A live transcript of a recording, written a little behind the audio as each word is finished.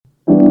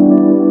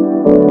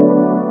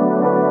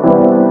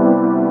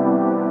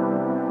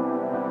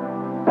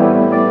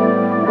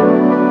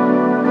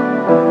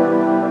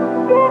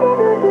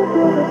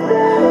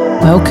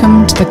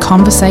Welcome to the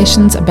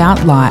Conversations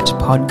About Light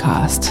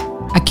podcast,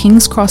 a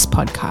King's Cross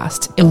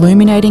podcast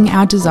illuminating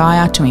our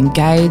desire to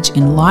engage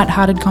in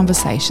light-hearted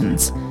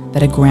conversations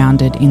that are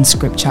grounded in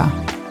Scripture.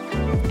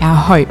 Our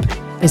hope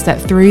is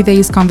that through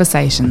these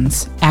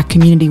conversations, our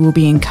community will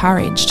be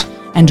encouraged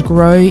and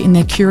grow in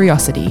their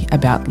curiosity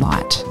about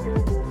light.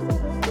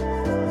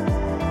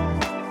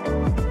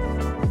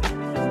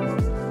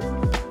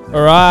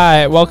 All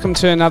right, welcome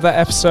to another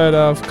episode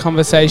of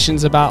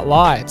Conversations About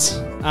Light.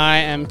 I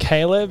am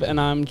Caleb and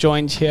I'm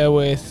joined here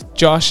with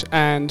Josh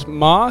and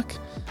Mark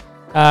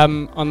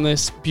on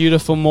this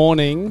beautiful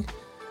morning.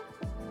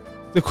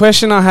 The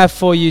question I have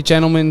for you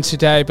gentlemen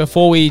today,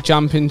 before we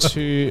jump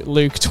into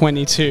Luke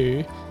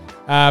 22,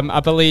 I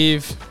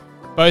believe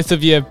both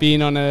of you have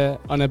been on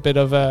a bit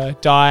of a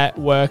diet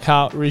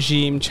workout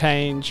regime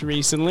change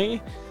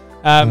recently.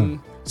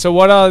 So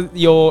what are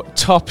your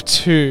top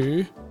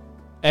two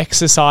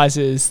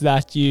exercises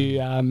that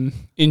you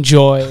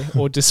enjoy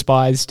or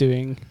despise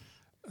doing?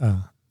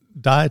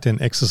 Diet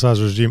and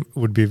exercise regime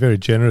would be very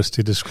generous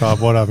to describe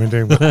what I've been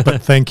doing,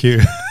 but thank you.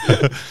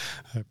 I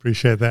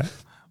appreciate that.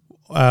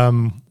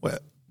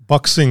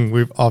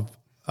 Boxing,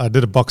 I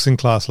did a boxing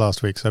class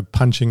last week, so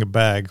punching a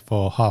bag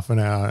for half an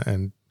hour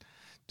and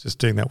just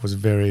doing that was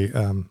very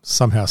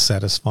somehow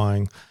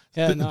satisfying.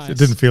 Yeah, nice. It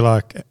didn't feel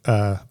like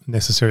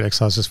necessary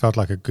exercise, just felt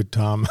like a good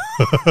time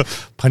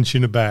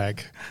punching a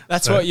bag.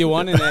 That's what you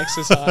want in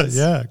exercise.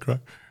 Yeah, great.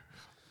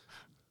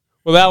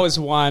 Well, that was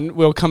one.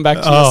 We'll come back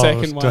to the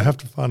second one. Do I have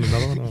to find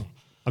another one? Or?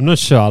 I'm not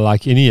sure I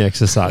like any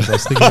exercise. I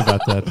was thinking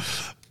about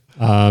that.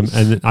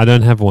 And I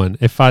don't have one.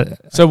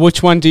 So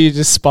which one do you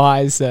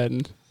despise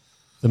then?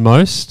 The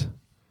most?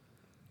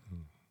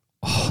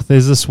 Oh,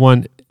 there's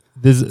one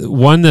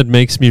that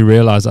makes me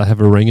realize I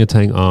have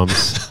orangutan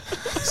arms.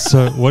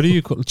 So what do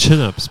you call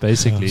chin-ups,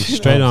 basically?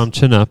 Straight arm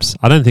chin-ups.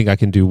 I don't think I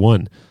can do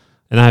one.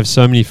 And I have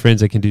so many friends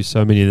that can do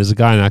so many. There's a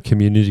guy in our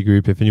community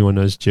group, if anyone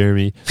knows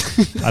Jeremy.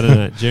 I don't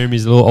know.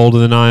 Jeremy's a little older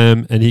than I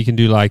am, and he can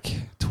do like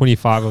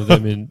 25 of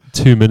them in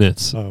 2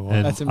 minutes. Oh, wow.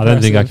 And That's I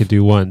don't think I could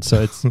do one.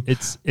 So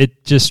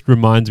it just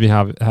reminds me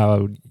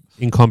how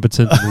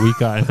incompetent and weak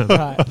I am.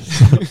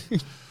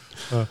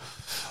 Right.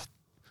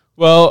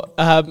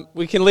 Well,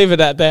 we can leave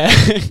it at there. I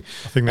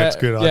think that's a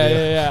good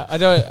idea. Yeah. I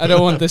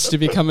don't want this to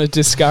become a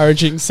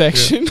discouraging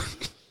section.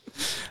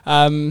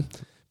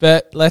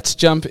 But let's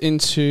jump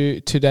into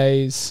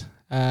today's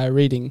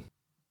reading.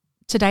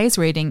 Today's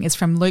reading is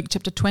from Luke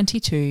chapter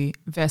 22,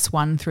 verse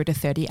 1 through to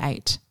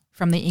 38,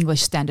 from the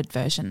English Standard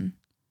Version.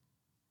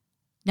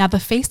 Now the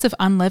feast of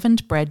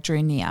unleavened bread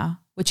drew near,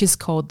 which is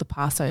called the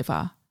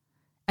Passover,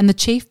 and the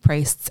chief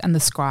priests and the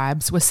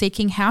scribes were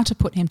seeking how to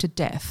put him to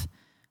death,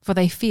 for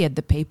they feared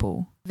the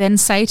people. Then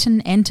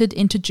Satan entered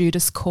into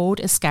Judas called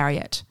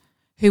Iscariot,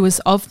 who was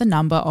of the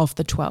number of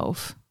the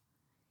 12.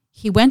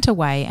 He went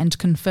away and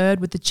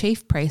conferred with the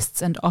chief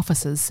priests and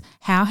officers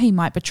how he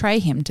might betray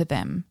him to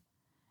them.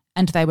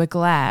 And they were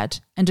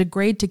glad and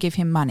agreed to give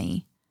him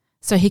money.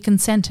 So he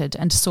consented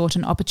and sought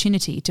an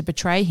opportunity to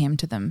betray him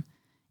to them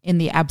in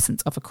the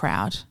absence of a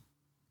crowd.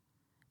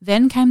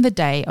 Then came the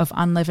day of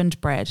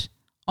unleavened bread,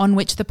 on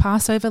which the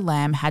Passover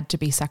lamb had to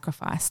be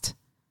sacrificed.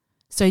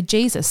 So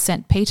Jesus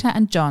sent Peter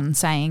and John,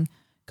 saying,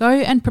 "Go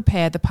and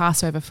prepare the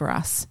Passover for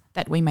us,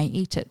 that we may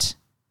eat it."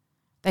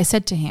 They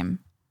said to him,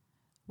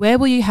 "Where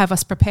will you have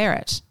us prepare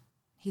it?"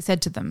 He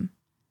said to them,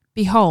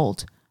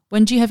 "Behold,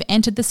 when you have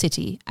entered the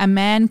city, a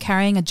man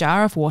carrying a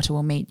jar of water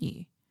will meet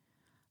you.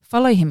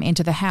 Follow him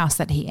into the house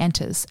that he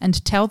enters,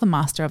 and tell the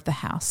master of the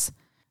house,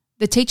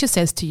 'The teacher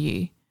says to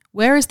you,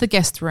 where is the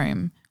guest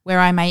room, where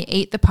I may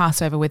eat the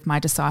Passover with my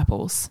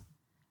disciples?'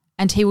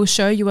 And he will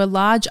show you a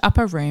large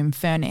upper room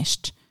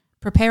furnished.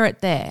 Prepare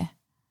it there."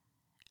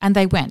 And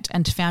they went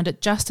and found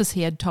it just as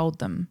he had told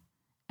them,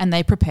 and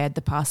they prepared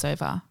the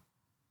Passover.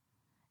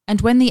 And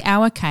when the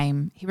hour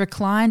came, he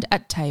reclined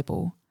at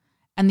table,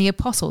 and the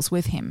apostles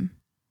with him.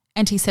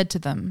 And he said to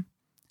them,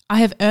 "I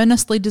have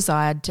earnestly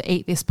desired to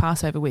eat this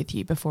Passover with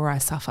you before I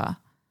suffer.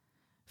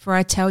 For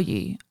I tell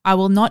you, I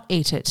will not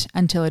eat it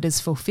until it is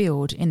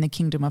fulfilled in the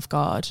kingdom of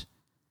God."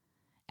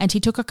 And he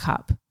took a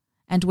cup,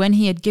 and when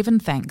he had given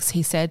thanks,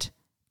 he said,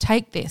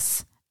 "Take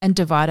this, and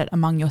divide it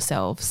among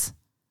yourselves.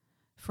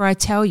 For I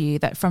tell you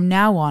that from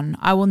now on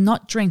I will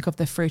not drink of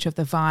the fruit of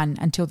the vine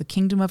until the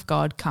kingdom of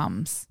God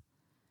comes."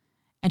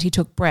 And he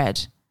took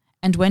bread,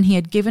 and when he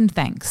had given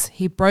thanks,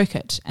 he broke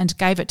it and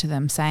gave it to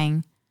them,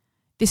 saying,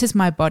 "This is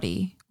my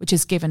body, which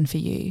is given for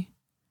you.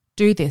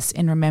 Do this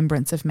in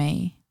remembrance of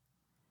me."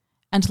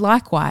 And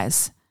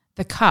likewise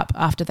the cup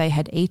after they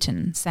had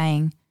eaten,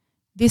 saying,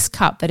 "This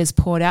cup that is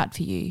poured out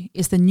for you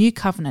is the new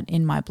covenant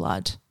in my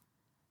blood.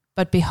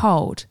 But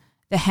behold,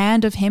 the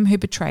hand of him who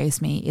betrays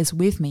me is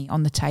with me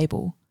on the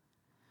table.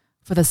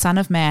 For the Son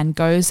of Man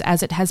goes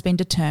as it has been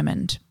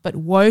determined, but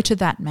woe to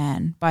that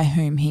man by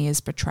whom he is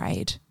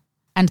betrayed."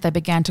 And they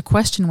began to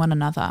question one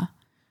another,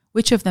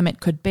 which of them it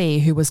could be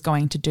who was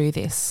going to do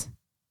this.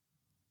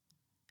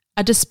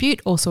 A dispute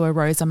also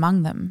arose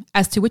among them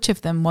as to which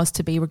of them was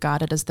to be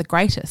regarded as the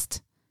greatest.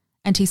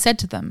 And he said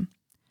to them,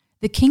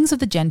 The kings of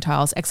the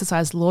Gentiles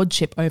exercise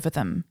lordship over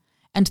them,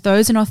 and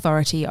those in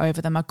authority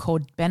over them are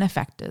called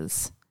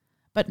benefactors.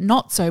 But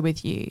not so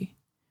with you.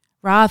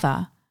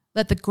 Rather,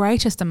 let the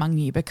greatest among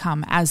you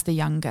become as the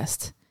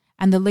youngest,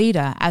 and the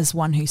leader as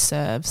one who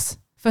serves.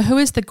 For who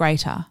is the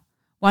greater,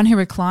 one who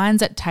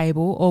reclines at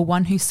table or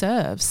one who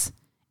serves?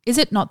 Is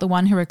it not the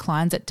one who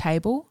reclines at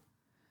table?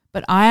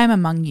 But I am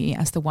among you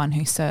as the one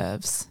who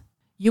serves.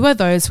 You are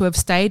those who have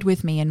stayed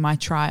with me in my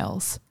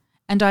trials,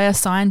 and I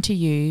assign to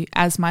you,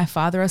 as my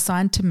Father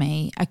assigned to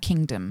me, a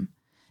kingdom,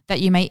 that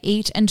you may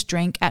eat and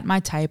drink at my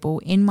table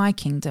in my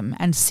kingdom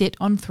and sit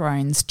on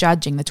thrones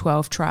judging the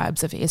 12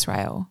 tribes of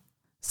Israel.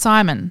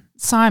 Simon,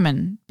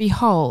 Simon,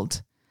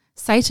 behold,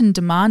 Satan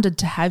demanded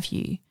to have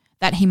you,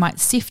 that he might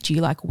sift you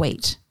like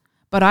wheat,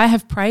 but I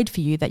have prayed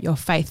for you that your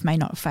faith may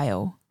not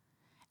fail.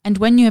 And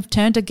when you have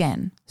turned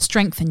again,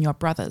 strengthen your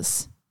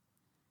brothers.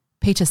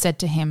 Peter said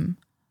to him,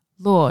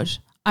 Lord,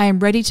 I am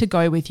ready to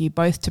go with you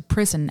both to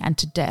prison and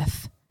to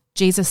death.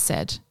 Jesus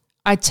said,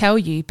 I tell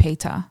you,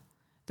 Peter,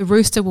 the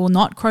rooster will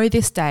not crow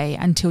this day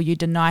until you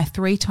deny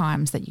 3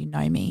 times that you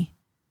know me.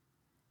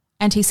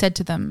 And he said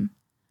to them,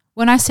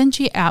 When I sent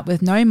you out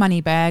with no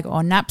money bag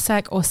or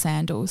knapsack or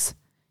sandals,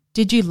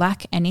 did you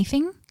lack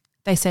anything?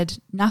 They said,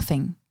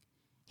 Nothing.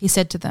 He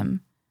said to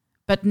them,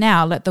 But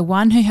now let the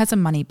one who has a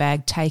money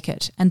bag take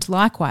it, and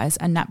likewise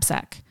a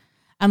knapsack,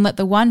 and let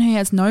the one who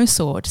has no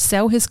sword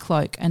sell his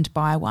cloak and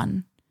buy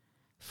one.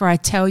 For I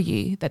tell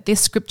you that this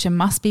scripture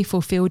must be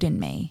fulfilled in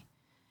me.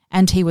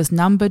 And he was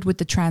numbered with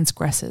the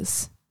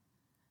transgressors.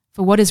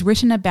 For what is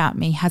written about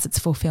me has its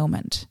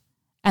fulfillment.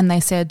 And they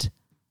said,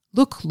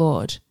 Look,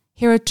 Lord,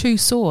 here are 2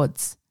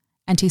 swords.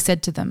 And he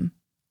said to them,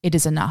 It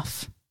is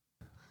enough.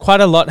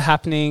 Quite a lot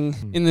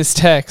happening in this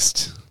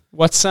text.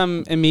 What's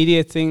some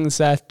immediate things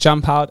that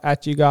jump out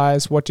at you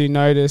guys? What do you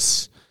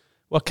notice?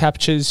 What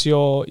captures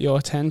your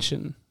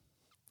attention?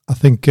 I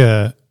think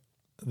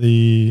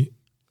the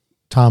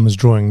time is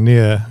drawing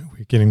near.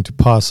 We're getting to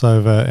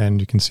Passover, and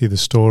you can see the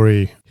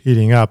story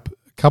heating up.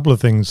 A couple of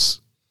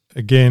things.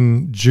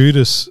 Again,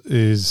 Judas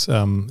is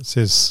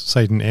says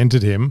Satan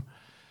entered him,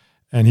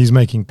 and he's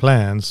making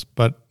plans.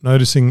 But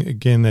noticing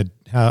again that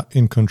how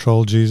in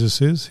control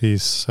Jesus is,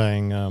 he's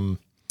saying,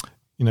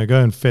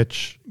 go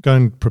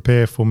and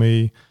prepare for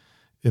me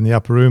in the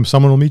upper room.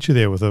 Someone will meet you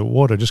there with the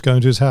water. Just go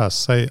into his house.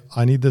 Say,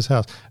 I need this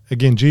house.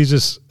 Again,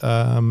 Jesus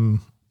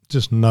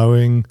just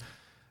knowing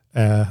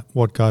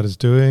what God is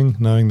doing,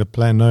 knowing the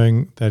plan,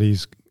 knowing that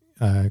he's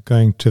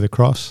going to the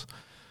cross.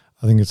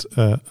 I think it's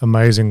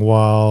amazing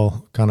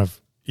while kind of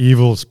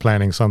evil's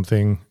planning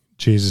something,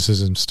 Jesus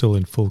is still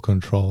in full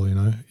control,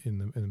 in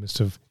the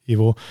midst of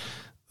evil.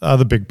 The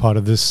other big part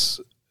of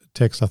this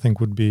text, I think,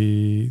 would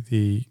be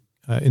the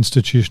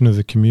institution of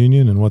the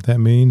communion and what that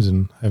means,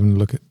 and having a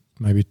look at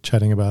maybe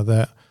chatting about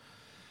that.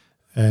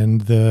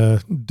 And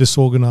the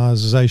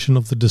disorganization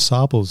of the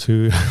disciples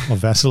who are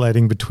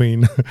vacillating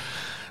between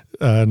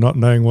not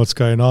knowing what's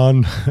going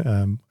on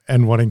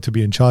and wanting to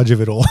be in charge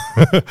of it all.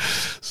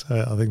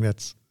 So I think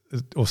that's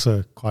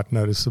also quite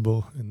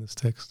noticeable in this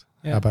text.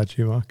 Yeah. How about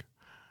you, Mark?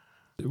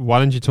 Why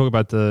don't you talk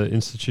about the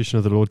institution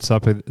of the Lord's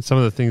Supper? Some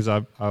of the things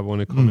I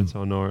want to comment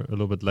on are a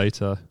little bit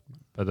later,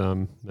 but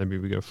maybe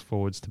we go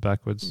forwards to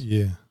backwards.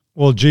 Yeah.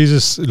 Well,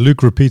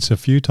 Luke repeats a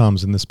few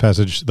times in this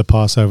passage, the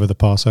Passover, the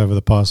Passover,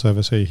 the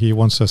Passover. So he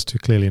wants us to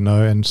clearly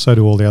know, and so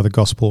do all the other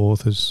gospel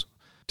authors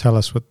tell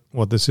us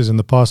what this is. And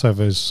the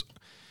Passover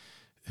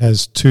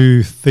has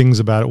 2 things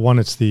about it. One,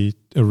 it's the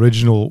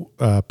original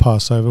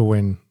Passover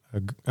when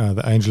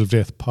the angel of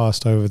death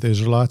passed over the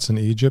Israelites in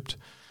Egypt.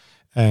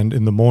 And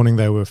in the morning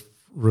they were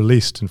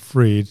released and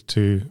freed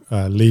to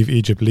leave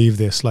Egypt, leave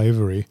their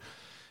slavery.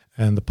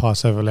 And the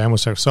Passover lamb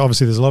was sacrificed. So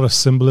obviously there's a lot of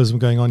symbolism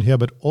going on here,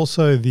 but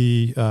also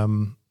the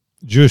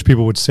Jewish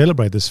people would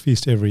celebrate this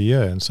feast every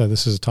year. And so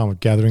this is a time of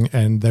gathering,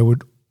 and they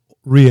would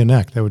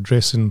reenact. They would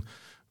dress in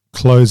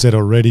clothes that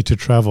are ready to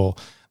travel.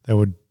 They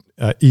would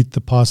eat the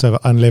Passover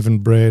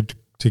unleavened bread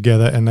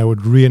together, and they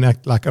would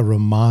reenact like a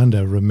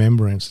reminder,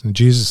 remembrance. And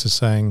Jesus is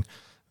saying,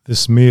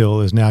 this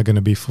meal is now going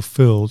to be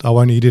fulfilled. I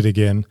won't eat it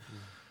again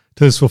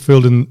till it's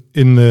fulfilled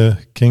in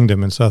the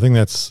kingdom. And so I think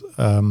that's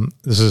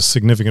this is a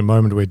significant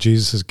moment where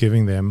Jesus is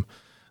giving them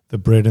the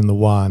bread and the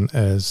wine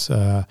as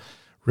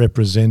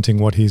representing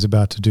what he's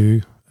about to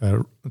do.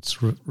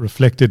 It's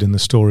reflected in the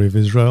story of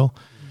Israel.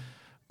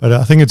 But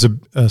I think it's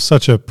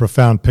such a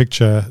profound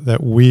picture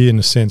that we, in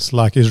a sense,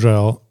 like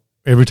Israel,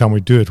 every time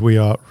we do it, we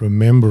are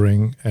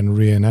remembering and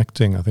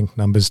reenacting. I think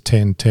Numbers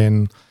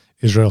 10:10,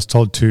 Israel's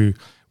told to,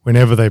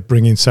 whenever they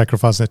bring in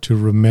sacrifice, that to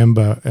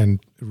remember and,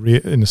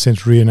 in a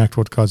sense, reenact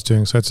what God's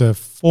doing. So it's a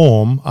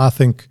form, I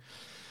think,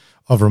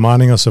 of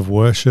reminding us of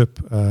worship,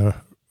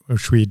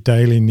 which we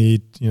daily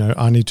need.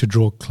 I need to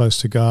draw close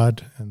to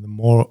God, and the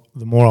more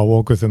I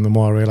walk with him, the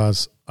more I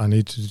realize I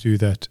need to do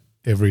that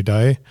every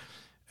day.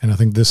 And I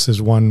think this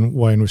is one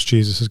way in which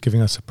Jesus is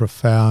giving us a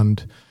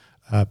profound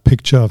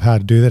picture of how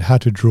to do that, how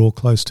to draw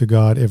close to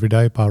God every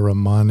day by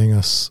reminding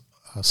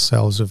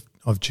ourselves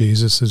of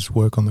Jesus'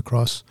 work on the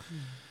cross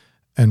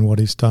and what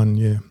he's done.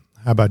 Yeah.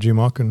 How about you,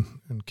 Mark, and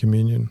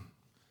communion?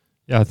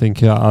 Yeah, I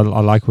think I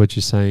like what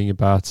you're saying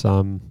about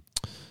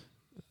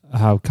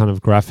how kind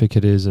of graphic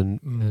it is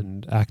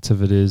and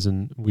active it is.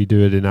 And we do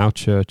it in our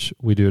church.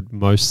 We do it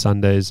most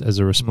Sundays as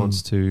a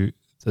response to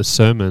the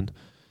sermon.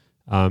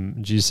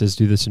 Jesus says,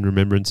 do this in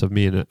remembrance of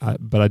me.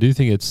 But I do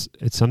think it's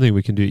something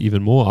we can do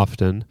even more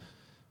often,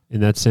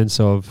 in that sense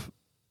of,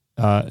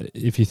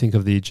 if you think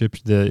of the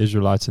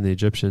Israelites and the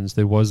Egyptians,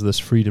 there was this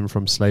freedom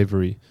from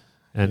slavery.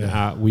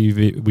 And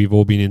we've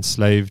all been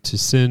enslaved to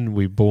sin.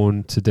 We're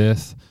born to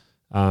death.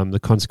 The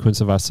consequence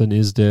of our sin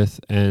is death,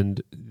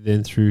 and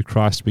then through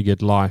Christ we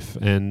get life.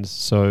 And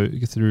so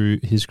through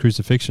his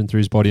crucifixion, through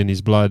his body and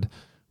his blood,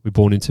 we're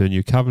born into a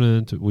new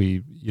covenant.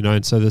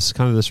 And so this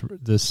kind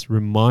of this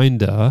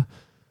reminder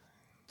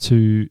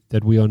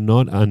that we are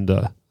not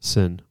under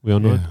sin. We are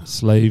not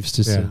slaves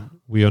to sin.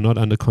 We are not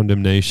under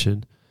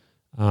condemnation.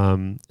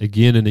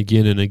 Again and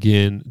again and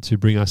again, to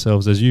bring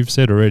ourselves, as you've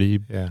said already,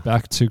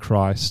 back to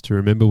Christ, to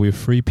remember we're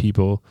free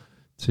people,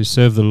 to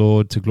serve the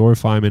Lord, to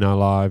glorify him in our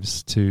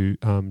lives, to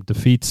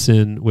defeat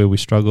sin where we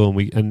struggle.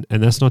 And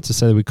that's not to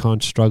say that we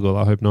can't struggle.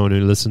 I hope no one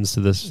who listens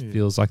to this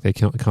feels like they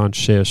can't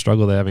share a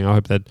struggle they're having. I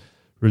hope that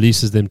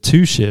releases them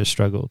to share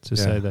struggle, to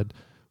say that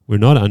we're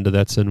not under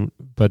that sin,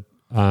 but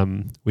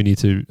we need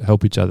to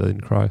help each other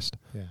in Christ.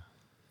 Yeah.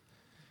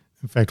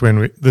 In fact,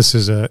 this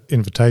is an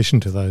invitation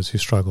to those who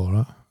struggle,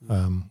 right?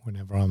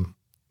 Whenever I'm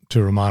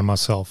to remind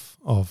myself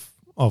of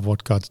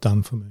what God's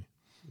done for me.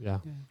 Yeah.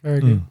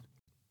 Very good.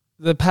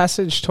 The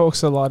passage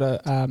talks a lot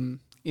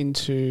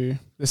into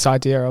this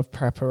idea of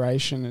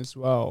preparation as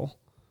well.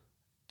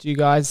 Do you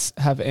guys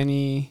have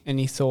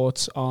any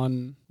thoughts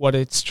on what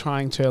it's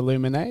trying to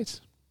illuminate?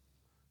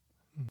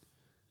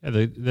 Yeah,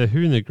 the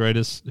who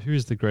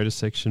is the greatest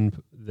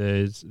section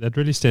that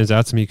really stands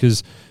out to me,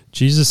 because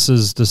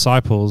Jesus's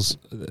disciples,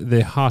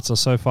 their hearts are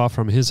so far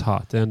from his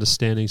heart, their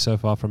understanding so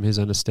far from his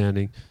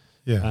understanding.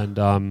 Yeah.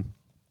 And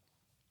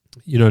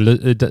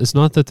it's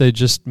not that they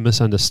just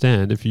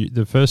misunderstand.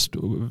 The first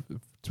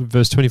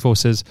verse 24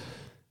 says,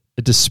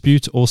 a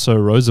dispute also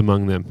arose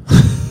among them.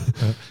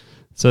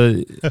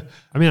 So,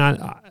 I mean,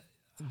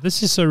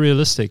 this is so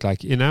realistic.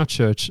 Like in our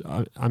church,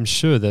 I'm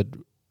sure that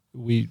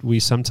we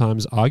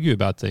sometimes argue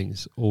about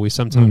things, or we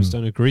sometimes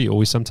don't agree, or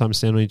we sometimes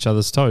stand on each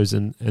other's toes.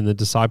 And the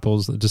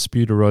disciples, the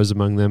dispute arose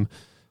among them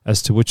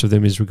as to which of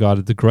them is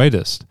regarded the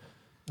greatest.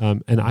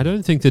 And I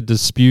don't think the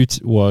dispute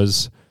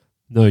was,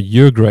 no,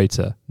 you're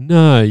greater.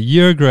 No,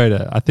 you're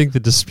greater. I think the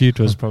dispute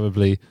was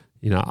probably,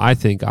 I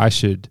think I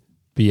should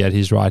be at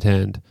his right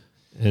hand,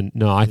 and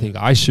no, I think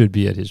I should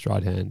be at his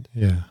right hand.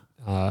 Yeah.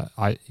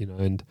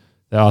 And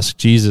they ask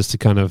Jesus to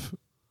kind of,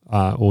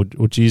 or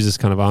Jesus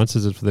kind of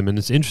answers it for them. And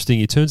it's interesting,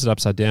 he turns it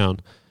upside down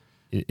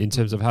in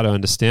terms of how to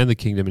understand the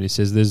kingdom. And he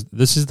says,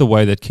 this is the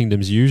way that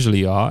kingdoms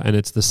usually are, and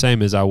it's the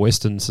same as our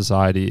Western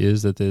society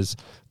is, that there's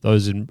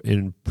those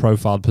in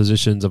profiled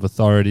positions of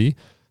authority,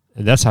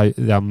 and that's how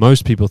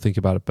most people think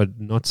about it, but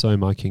not so in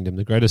my kingdom.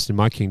 The greatest in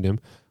my kingdom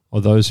are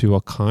those who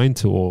are kind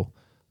to all,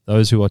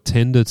 those who are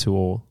tender to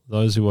all,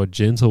 those who are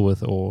gentle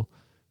with all,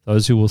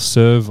 those who will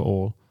serve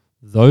all.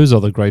 Those are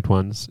the great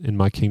ones in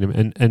my kingdom.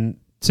 And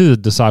to the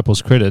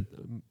disciples' credit,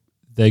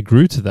 they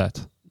grew to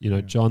that.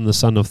 John, the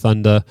son of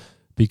thunder,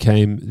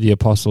 became the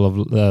apostle of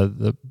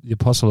the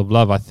apostle of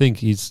love. I think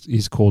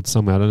he's called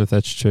somewhere. I don't know if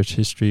that's church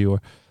history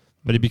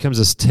but he becomes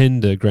this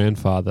tender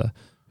grandfather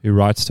who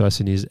writes to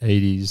us in his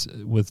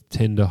 80s with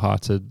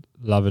tender-hearted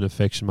love and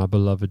affection, my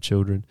beloved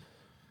children.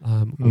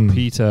 Or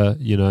Peter,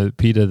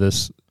 Peter,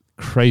 this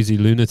crazy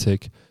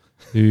lunatic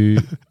who,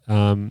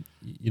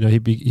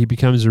 he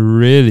becomes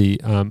really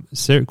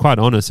quite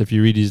honest if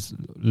you read his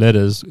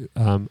letters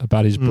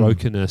about his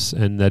brokenness,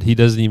 and that he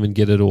doesn't even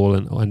get it all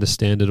and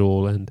understand it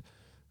all. And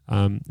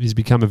he's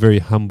become a very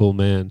humble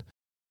man.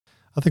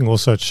 I think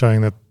also it's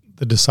showing that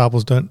the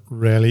disciples don't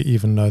really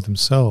even know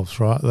themselves,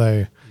 right?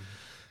 They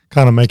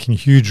kind of making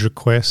huge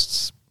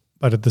requests,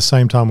 but at the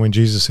same time when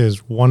Jesus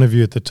says, one of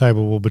you at the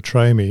table will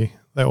betray me,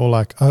 they're all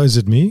like, oh, is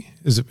it me?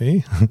 Is it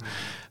me?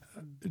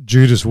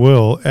 Judas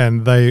will,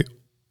 and they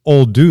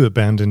all do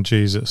abandon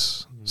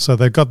Jesus. So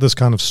they've got this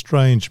kind of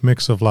strange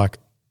mix of like,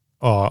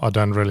 oh, I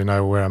don't really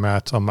know where I'm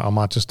at. I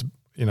might just,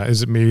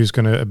 is it me who's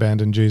going to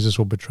abandon Jesus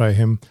or betray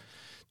him?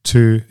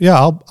 To,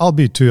 I'll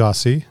be too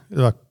RC,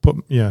 like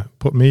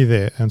put me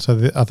there. And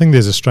so I think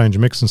there's a strange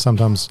mix, and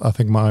sometimes I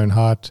think my own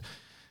heart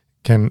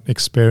can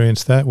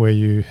experience that, where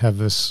you have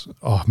this,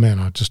 oh man,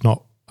 I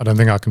don't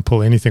think I can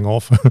pull anything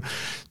off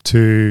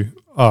to,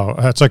 oh,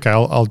 that's okay,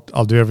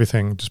 I'll do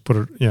everything, just put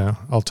it,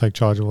 I'll take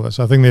charge of all that.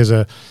 So I think there's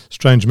a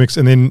strange mix.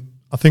 And then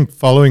I think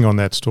following on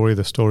that story,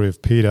 the story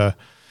of Peter,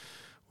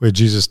 where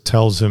Jesus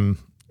tells him,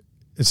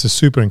 it's a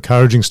super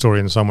encouraging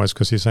story in some ways,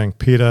 because he's saying,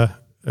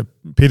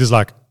 Peter's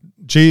like,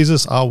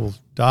 Jesus, I will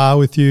die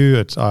with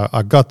you.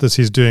 I got this.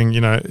 He's doing,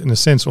 in a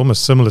sense,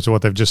 almost similar to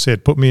what they've just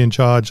said. Put me in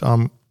charge.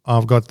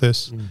 I've got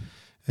this.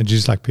 And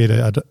Jesus, like,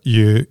 Peter,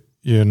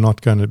 you're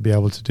not going to be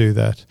able to do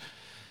that.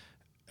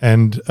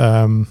 And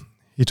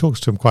he talks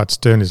to him quite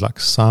stern. He's like,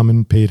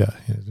 Simon Peter.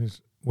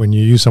 When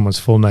you use someone's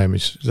full name,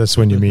 that's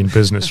when you mean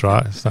business,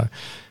 right? So,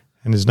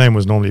 And his name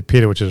was normally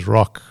Peter, which is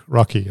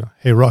Rocky.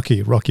 Hey,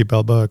 Rocky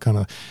Balboa kind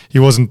of. He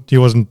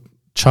wasn't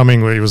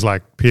chumming where he was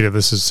like, Peter,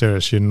 this is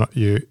serious.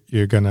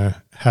 You're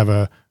gonna have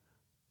a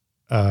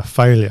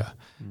failure.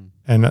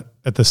 And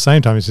at the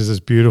same time, he says this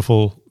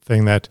beautiful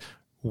thing that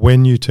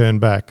when you turn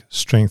back,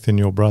 strengthen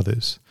your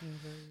brothers.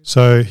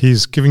 So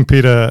he's giving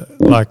Peter,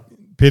 like,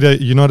 Peter,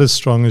 you're not as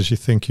strong as you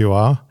think you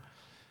are,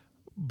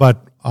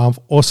 but I'm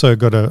also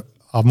going to,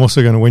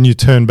 when you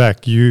turn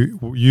back, you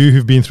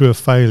who've been through a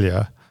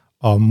failure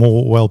are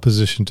more well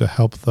positioned to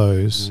help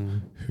those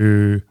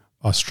who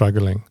are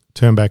struggling.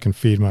 Turn back and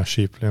feed my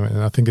sheep.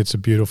 And I think it's a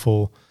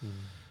beautiful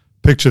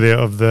picture there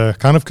of the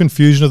kind of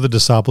confusion of the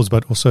disciples,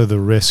 but also the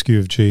rescue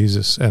of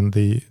Jesus and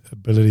the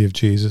ability of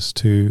Jesus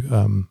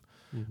to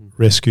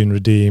rescue and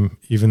redeem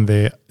even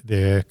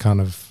their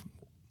kind of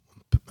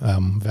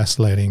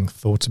vacillating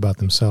thoughts about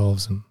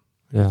themselves and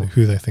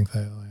who they think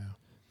they are.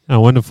 I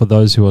wonder for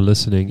those who are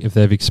listening if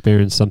they've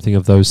experienced something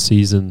of those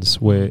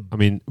seasons where, I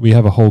mean, we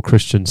have a whole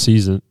Christian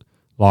season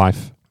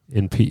life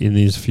in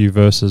these few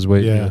verses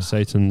where you know,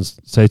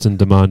 Satan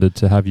demanded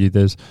to have you.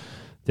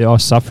 There are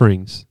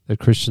sufferings that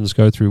Christians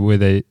go through where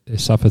they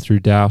suffer through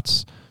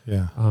doubts.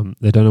 Yeah.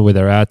 They don't know where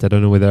they're at. They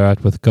don't know where they're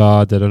at with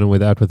God. They don't know where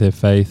they're at with their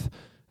faith.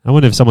 I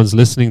wonder if someone's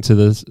listening to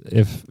this,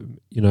 if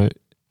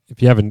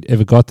you haven't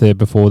ever got there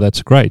before,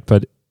 that's great.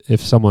 But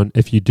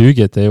if you do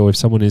get there, or if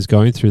someone is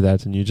going through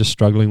that and you're just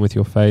struggling with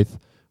your faith,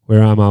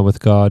 where am I with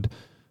God?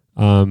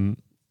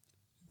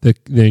 The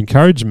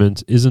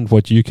encouragement isn't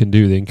what you can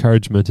do. The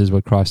encouragement is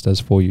what Christ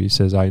does for you. He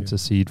says, I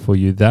intercede for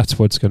you. That's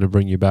what's going to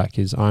bring you back,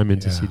 is I'm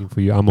interceding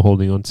for you. I'm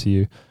holding on to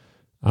you.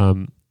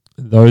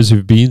 Those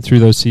who've been through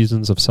those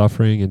seasons of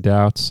suffering and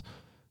doubts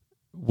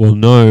will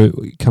know,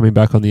 coming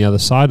back on the other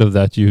side of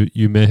that,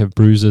 you may have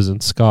bruises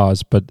and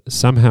scars, but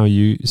somehow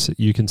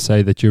you can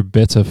say that you're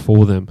better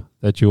for them,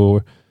 that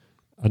your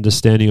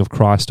understanding of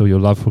Christ or your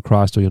love for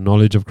Christ or your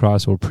knowledge of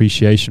Christ or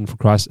appreciation for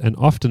Christ, and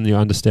often your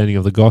understanding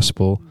of the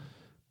gospel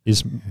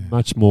is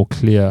much more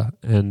clear.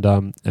 And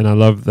I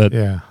love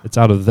that it's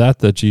out of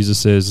that Jesus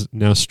says,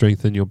 now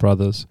strengthen your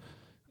brothers.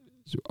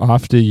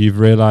 After you've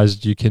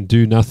realized you can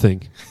do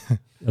nothing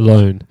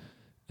alone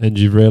and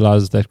you've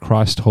realized that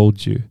Christ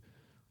holds you,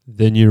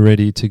 then you're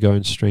ready to go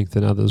and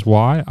strengthen others.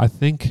 Why? I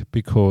think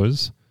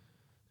because,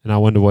 and I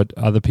wonder what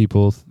other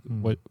people,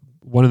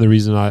 one of the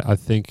reasons I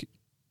think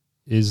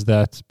is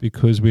that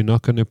because we're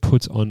not going to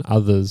put on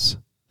others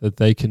that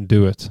they can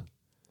do it,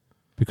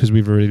 because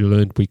we've already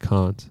learned we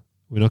can't.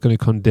 We're not going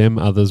to condemn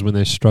others when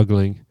they're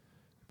struggling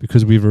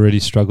because we've already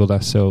struggled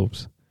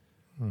ourselves.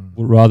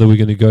 Rather, we're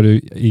going to go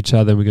to each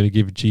other and we're going to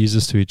give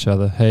Jesus to each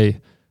other.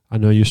 Hey, I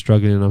know you're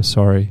struggling and I'm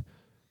sorry,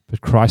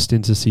 but Christ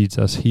intercedes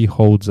us. He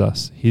holds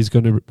us. He's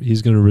going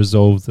to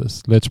resolve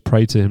this. Let's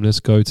pray to him. Let's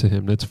go to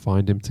him. Let's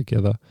find him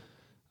together.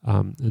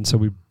 And so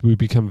we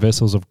become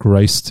vessels of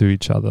grace to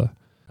each other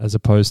as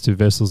opposed to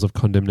vessels of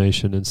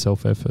condemnation and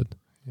self-effort.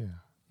 Yeah,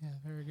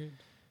 very good.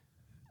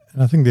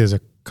 And I think there's a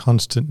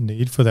constant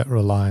need for that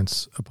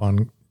reliance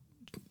upon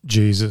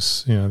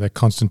Jesus, that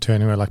constant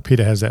turning where, like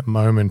Peter has that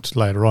moment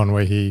later on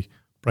where he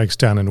breaks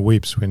down and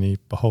weeps when he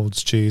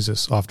beholds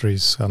Jesus after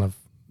he's kind of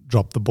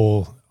dropped the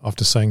ball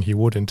after saying he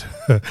wouldn't.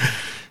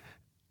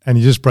 And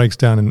he just breaks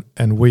down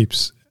and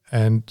weeps.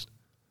 And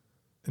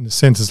in a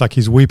sense, it's like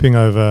he's weeping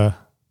over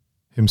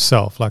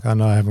himself. Like, I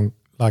know I haven't,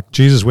 like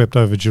Jesus wept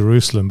over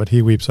Jerusalem, but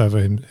he weeps over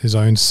his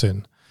own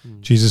sin.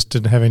 Jesus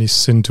didn't have any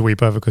sin to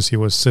weep over because he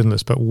was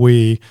sinless. But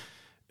we,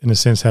 in a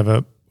sense, have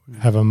a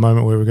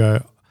moment where we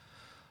go,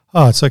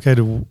 oh, it's okay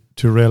to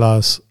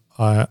realize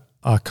I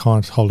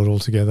can't hold it all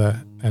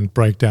together and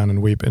break down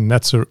and weep. And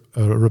that's a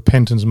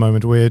repentance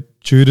moment where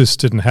Judas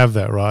didn't have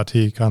that, right?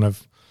 He kind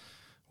of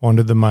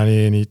wanted the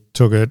money and he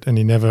took it and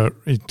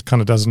he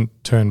kind of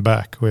doesn't turn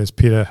back, whereas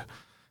Peter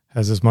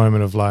has this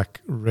moment of like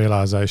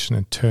realization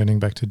and turning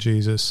back to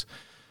Jesus.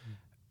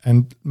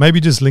 And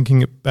maybe just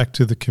linking it back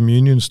to the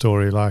communion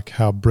story, like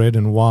how bread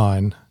and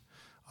wine,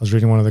 I was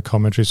reading one of the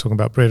commentaries talking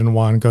about bread and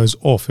wine goes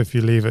off if you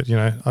leave it.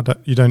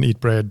 You don't eat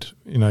bread,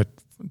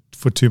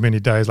 for too many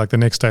days. Like the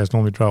next day is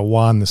normally dry.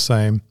 Wine the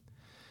same.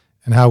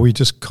 And how we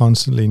just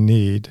constantly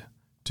need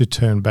to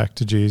turn back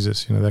to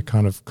Jesus, that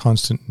kind of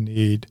constant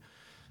need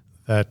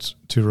that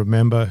to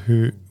remember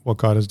what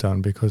God has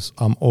done, because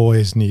I'm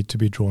always need to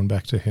be drawn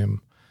back to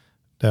him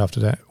day after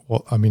day.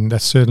 Well, I mean,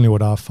 that's certainly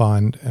what I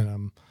find,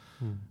 and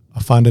I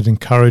find it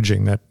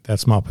encouraging that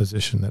that's my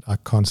position, that I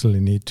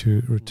constantly need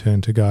to return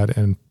to God.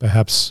 And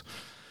perhaps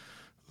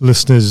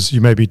listeners,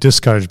 you may be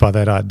discouraged by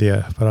that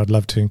idea, but I'd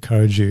love to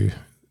encourage you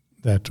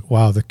that,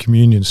 wow, the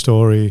communion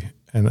story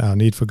and our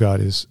need for God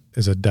is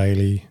a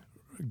daily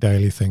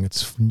thing.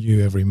 It's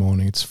new every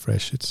morning. It's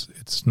fresh.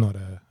 It's not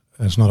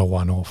a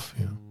one-off.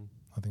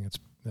 I think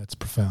that's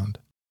profound.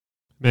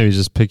 Maybe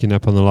just picking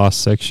up on the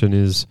last section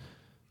is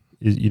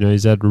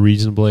that a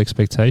reasonable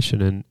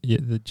expectation? And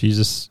that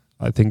Jesus,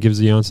 I think, gives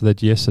the answer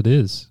that yes, it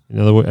is. In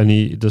other words, and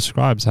he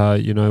describes how,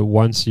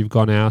 once you've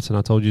gone out and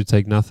I told you to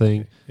take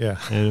nothing,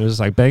 and it was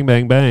like bang,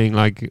 bang, bang,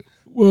 like,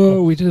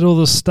 whoa, we did all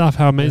this stuff.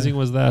 How amazing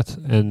was that?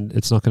 And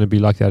it's not going to be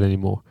like that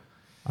anymore.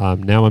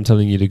 Now I'm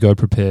telling you to go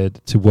prepared,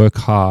 to work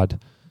hard.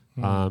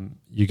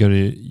 You're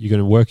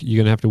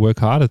gonna have to work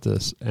hard at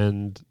this,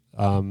 and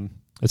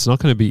it's not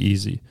going to be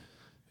easy.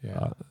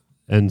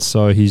 And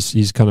so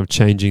he's kind of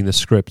changing the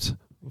script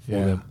for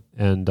them.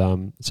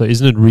 And so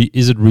is it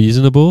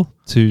reasonable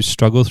to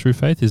struggle through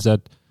faith? Is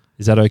that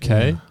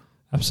okay? Yeah.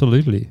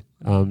 Absolutely.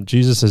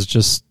 Jesus has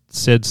just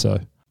said so.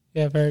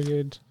 Yeah, very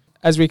good.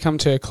 As we come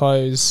to a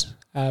close,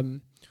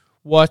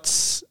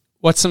 what's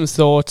some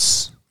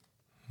thoughts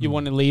you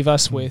want to leave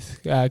us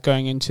with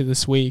going into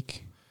this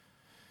week?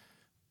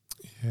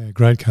 Yeah,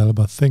 great, Caleb.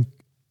 I think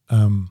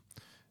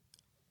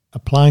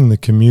applying the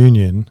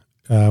communion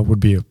would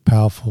be a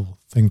powerful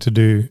thing to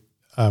do.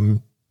 I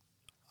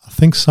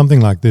think something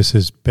like this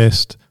is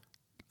best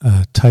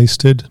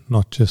tasted,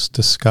 not just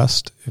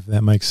discussed, if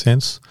that makes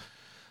sense.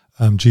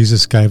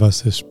 Jesus gave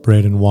us this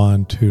bread and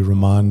wine to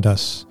remind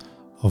us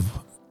of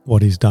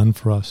what he's done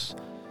for us.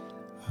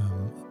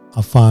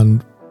 I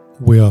find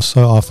we are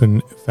so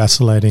often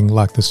vacillating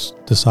like the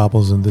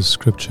disciples in this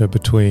scripture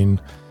between,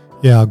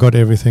 I got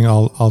everything,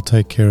 I'll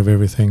take care of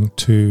everything,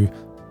 to,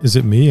 is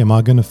it me? Am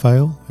I going to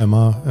fail? Am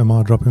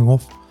I dropping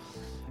off?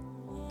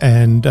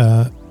 And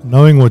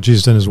knowing what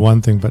Jesus done is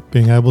one thing, but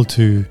being able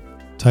to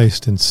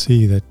taste and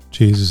see that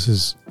Jesus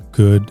is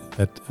good,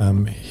 that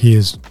he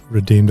has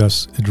redeemed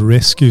us, it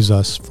rescues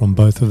us from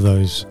both of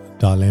those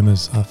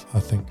dilemmas, I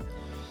think.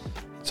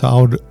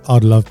 So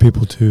I'd love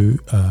people to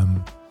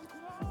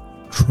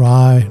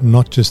try,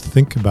 not just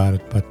think about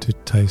it, but to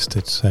taste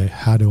it. Say,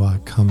 how do I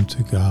come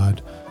to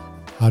God?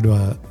 How do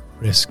I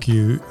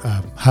rescue?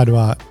 How do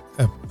I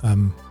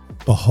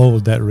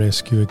behold that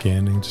rescue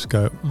again and just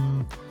go,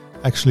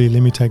 actually,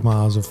 let me take my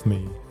eyes off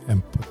me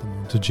and put them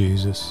onto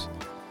Jesus.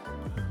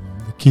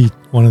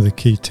 One of the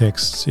key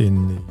texts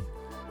in the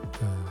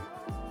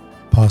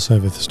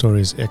Passover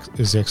story is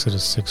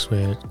Exodus 6,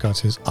 where God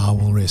says, I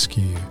will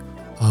rescue you,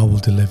 I will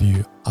deliver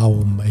you, I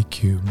will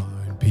make you my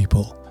own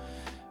people.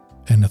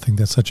 And I think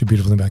that's such a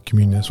beautiful thing about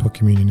communion. That's what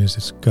communion is.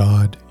 It's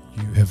God,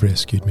 you have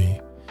rescued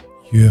me,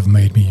 you have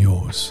made me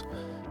yours,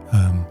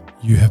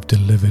 you have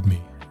delivered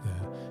me.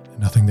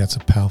 And I think that's a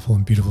powerful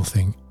and beautiful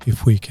thing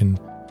if we can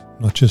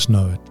not just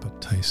know it, but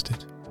taste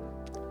it.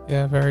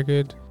 Yeah, very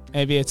good.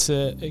 Maybe it's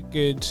a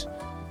good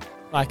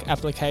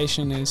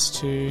application is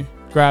to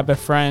grab a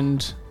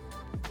friend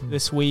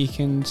this week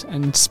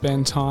and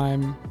spend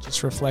time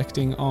just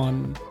reflecting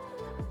on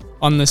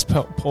this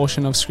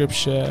portion of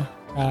scripture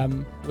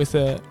with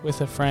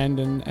a friend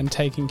and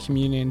taking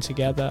communion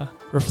together,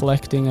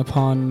 reflecting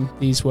upon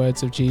these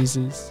words of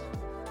Jesus.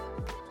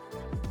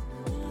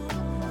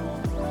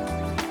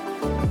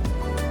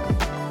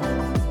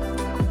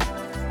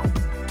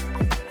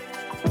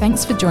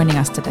 Thanks for joining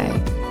us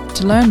today.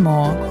 To learn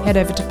more, head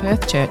over to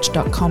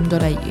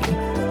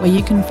perthchurch.com.au, where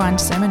you can find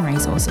sermon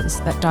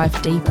resources that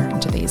dive deeper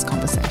into these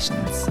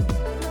conversations.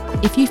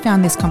 If you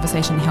found this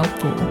conversation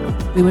helpful,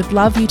 we would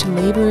love you to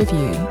leave a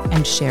review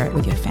and share it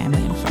with your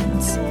family and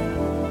friends.